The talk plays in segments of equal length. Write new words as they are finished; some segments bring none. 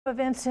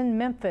Events in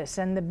Memphis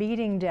and the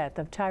beating death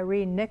of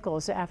Tyre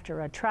Nichols after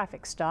a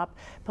traffic stop.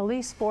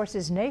 Police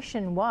forces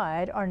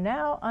nationwide are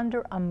now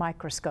under a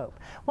microscope.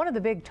 One of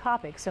the big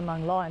topics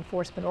among law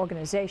enforcement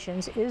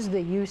organizations is the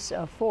use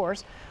of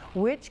force,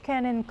 which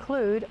can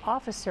include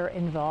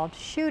officer-involved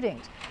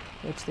shootings,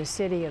 which the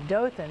city of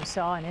Dothan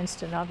saw an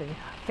incident of in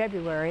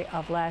February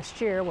of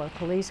last year, where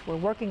police were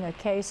working a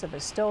case of a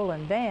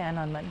stolen van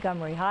on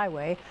Montgomery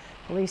Highway.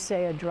 Police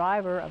say a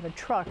driver of a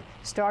truck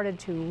started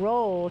to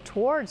roll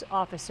towards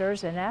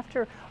officers, and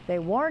after they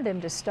warned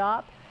him to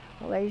stop,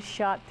 they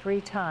shot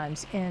 3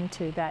 times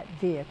into that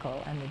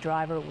vehicle, and the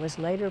driver was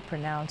later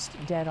pronounced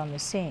dead on the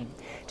scene.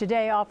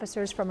 Today,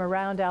 officers from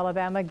around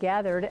Alabama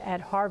gathered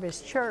at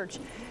Harvest Church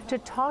to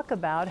talk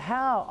about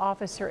how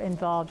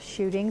officer-involved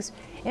shootings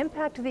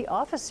impact the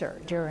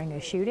officer during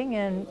a shooting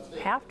and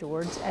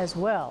afterwards as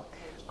well.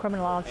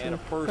 Criminology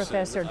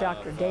professor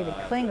Dr. David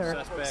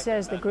Klinger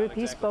says the group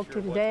he spoke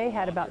to today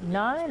had about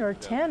 9 or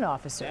 10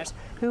 officers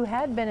who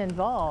had been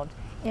involved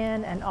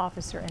in an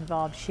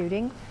officer-involved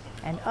shooting,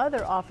 and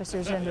other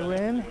officers in the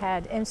room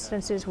had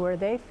instances where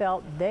they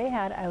felt they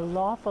had a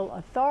lawful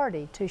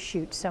authority to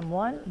shoot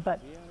someone but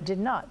did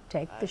not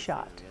take the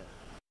shot.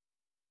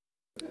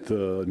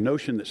 The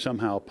notion that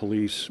somehow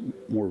police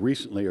more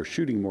recently are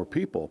shooting more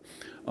people,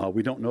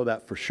 we don't know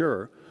that for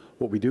sure.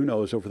 What we do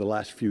know is over the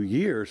last few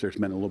years there's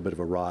been a little bit of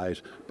a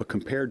rise, but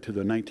compared to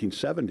the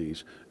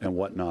 1970s and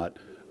whatnot,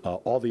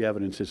 all the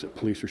evidence is that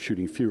police are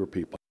shooting fewer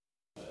people.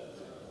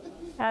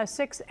 A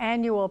 6th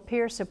annual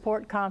peer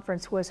support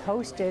conference was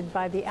hosted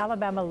by the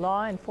Alabama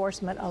Law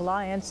Enforcement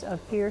Alliance of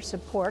Peer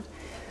Support,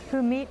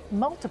 who meet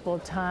multiple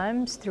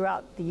times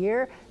throughout the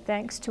year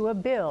thanks to a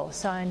bill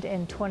signed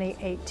in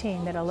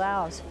 2018 that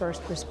allows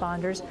first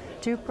responders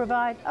to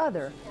provide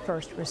other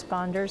first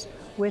responders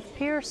with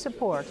peer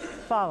support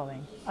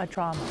following a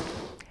trauma.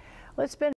 Let's spend